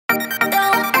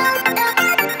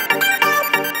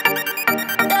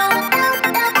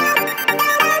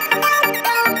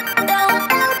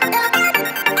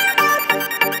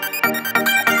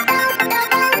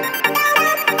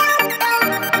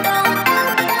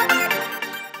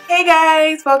Hey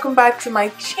guys, welcome back to my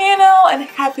channel and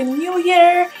Happy New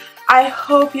Year. I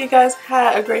hope you guys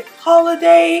had a great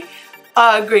holiday,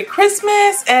 a great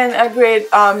Christmas, and a great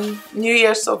New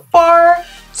Year so far.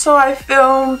 So I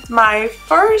filmed my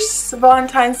first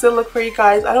Valentine's Day look for you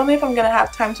guys. I don't know if I'm gonna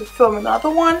have time to film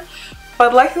another one,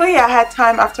 but luckily I had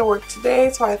time after work today,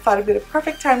 so I thought it'd be the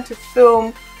perfect time to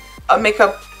film a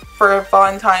makeup for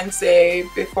Valentine's Day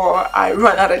before I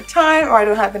run out of time or I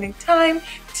don't have any time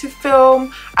to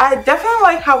film. I definitely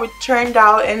like how it turned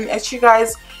out, and as you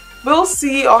guys will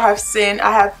see or have seen,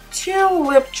 I have two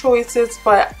lip choices,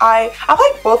 but I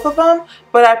like both of them,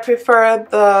 but I prefer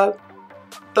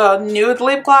the nude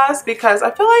lip gloss because I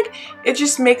feel like it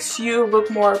just makes you look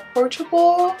more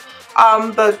approachable.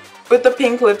 With the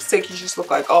pink lipstick you just look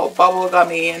like all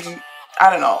bubblegummy, and I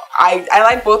don't know. I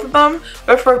like both of them,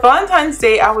 but for Valentine's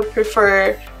Day I would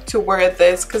prefer to wear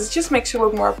this because it just makes you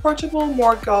look more approachable,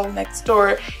 more girl next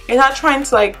door. You're not trying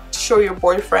to like show your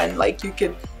boyfriend like you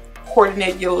could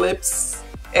coordinate your lips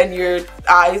and your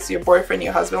eyes, your boyfriend,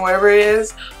 your husband, whatever it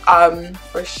is,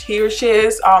 or he or she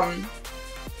is.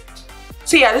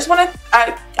 So yeah, I just want to,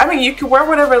 I mean, you can wear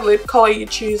whatever lip color you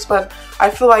choose, but I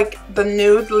feel like the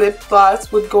nude lip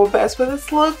gloss would go best with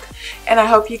this look. And I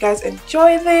hope you guys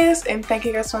enjoy this, and thank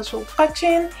you guys so much for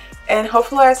watching, and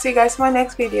hopefully I'll see you guys in my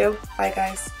next video. Bye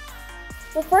guys.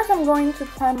 So first I'm going to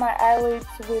prime my eyelids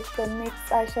with the NYX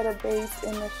eyeshadow base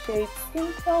in the shade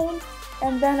Skin Tone.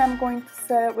 And then I'm going to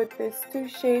set it with these two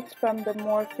shades from the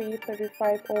Morphe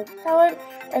 35O palette.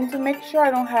 And to make sure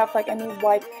I don't have like any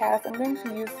white cast, I'm going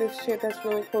to use this shade that's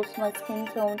really close to my skin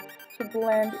tone to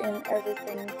blend in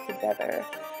everything together.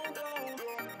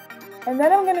 And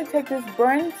then I'm going to take this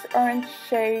burnt orange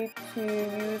shade to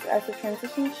use as a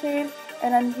transition shade.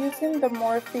 And I'm using the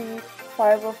Morphe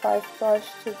 505 brush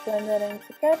to blend that in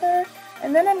together.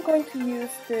 And then I'm going to use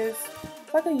this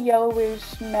like a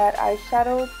yellowish matte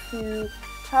eyeshadow to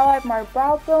highlight my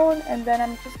brow bone, and then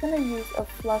I'm just going to use a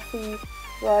fluffy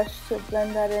brush to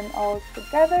blend that in all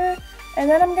together. And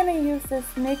then I'm going to use this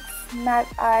NYX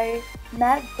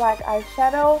matte black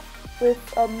eyeshadow with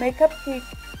a Makeup Cake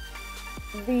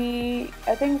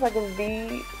I think it's like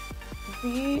a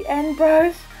V end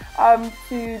brush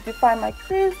to define my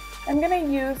crease. I'm going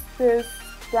to use this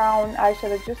brown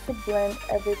eyeshadow just to blend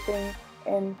everything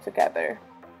in together.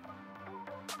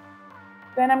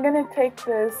 Then I'm going to take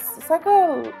this, it's like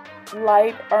a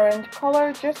light orange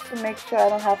color, just to make sure I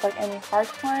don't have like any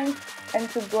harsh lines, and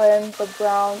to blend the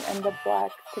brown and the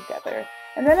black together.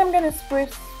 And then I'm going to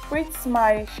spritz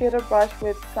my shader brush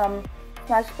with some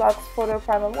Smashbox Photo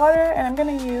Primer Water, and I'm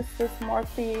going to use this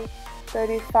Morphe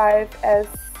 35S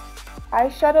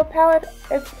eyeshadow palette.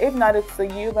 If not, it's a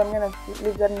U, but I'm going to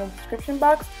leave that in the description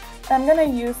box. And I'm going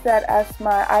to use that as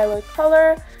my eyelid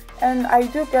color. And I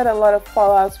do get a lot of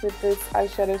fallouts with this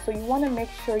eyeshadow, so you want to make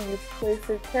sure you place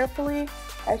it carefully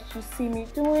as you see me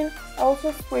doing. I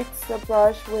also spritz the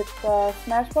brush with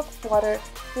Smashbox water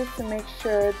just to make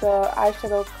sure the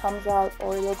eyeshadow comes out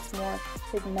or it looks more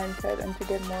pigmented and to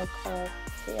get more color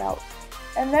out.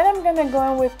 And then I'm going to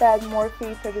go in with that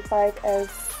Morphe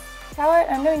 35S palette.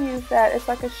 I'm going to use that. It's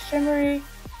like a shimmery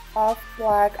off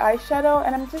black eyeshadow,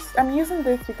 and I'm using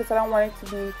this because I don't want it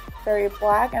to be very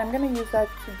black, and I'm going to use that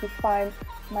to define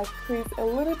my crease a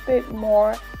little bit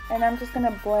more, and I'm just going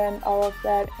to blend all of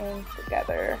that in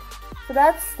together. So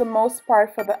that's the most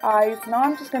part for the eyes. Now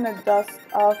I'm just going to dust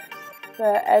off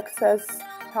the excess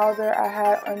powder I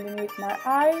had underneath my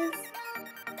eyes.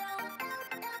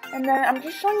 And then I'm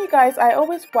just showing you guys, I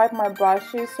always wipe my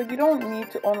brushes, so you don't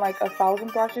need to own like 1,000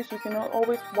 brushes. You can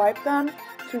always wipe them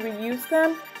to reuse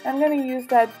them. I'm going to use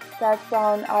that dark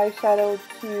brown eyeshadow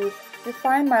to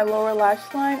define my lower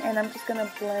lash line, and I'm just going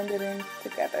to blend it in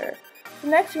together. So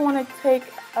next you want to take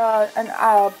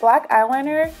a black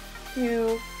eyeliner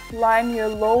to line your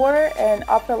lower and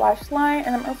upper lash line,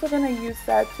 and I'm also going to use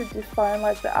that to define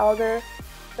like the outer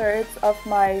thirds of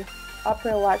my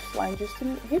upper lash line, just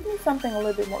to give me something a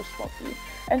little bit more smoky.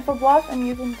 And for blush, I'm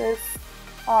using this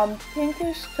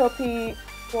pinkish taupey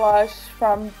blush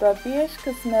from the BH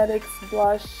Cosmetics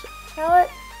blush palette.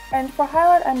 And for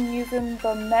highlight, I'm using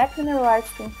the MAC Mineralized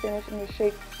Skin Finish in the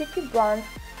shade Cheeky Bronze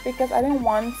because I didn't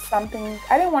want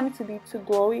it to be too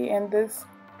glowy, and this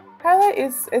highlight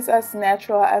is as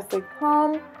natural as they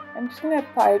come. I'm just going to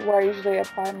apply it where I usually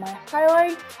apply my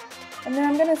highlight. And then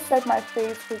I'm going to set my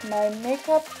face with my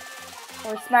makeup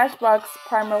or Smashbox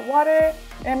Primer Water,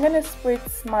 and I'm going to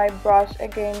spritz my brush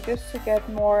again just to get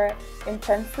more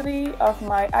intensity of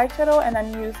my eyeshadow, and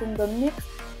I'm using the NYX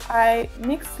I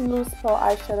mixed loose pearl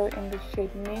eyeshadow in the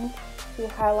shade Mint to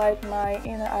highlight my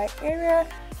inner eye area.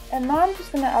 And now I'm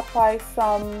just going to apply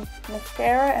some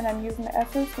mascara, and I'm using the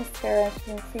Essence mascara. As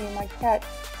you can see, my cat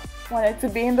wanted to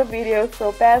be in the video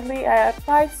so badly. I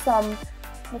applied some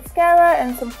mascara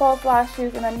and some false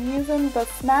lashes, and I'm using the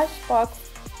Smashbox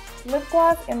lip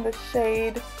gloss in the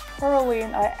shade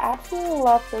Pearline. I absolutely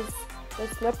love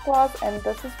this lip gloss, and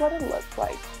this is what it looks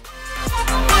like.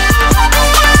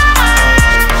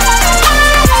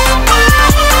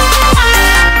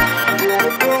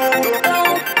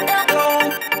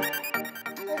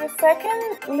 For the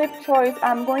second lip choice,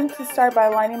 I'm going to start by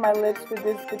lining my lips with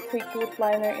this Boutique lip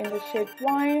liner in the shade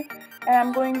Wine, and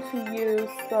I'm going to use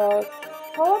the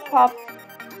ColourPop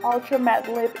Ultra Matte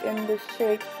Lip in the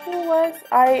shade Clueless.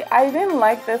 I didn't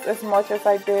like this as much as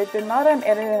I did, but now that I'm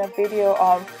editing a video,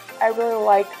 I really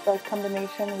like the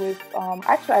combination with,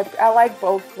 actually I like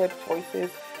both lip choices.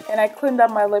 And I cleaned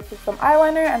up my lips with some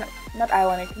eyeliner, and not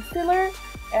eyeliner, concealer,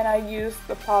 and I used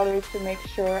the powder to make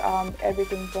sure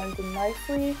everything blends in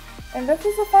nicely. And this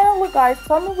is the final look, guys.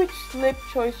 Tell me which lip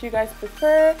choice you guys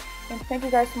prefer, and thank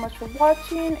you guys so much for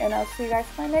watching, and I'll see you guys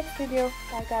in my next video.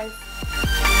 Bye,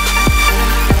 guys.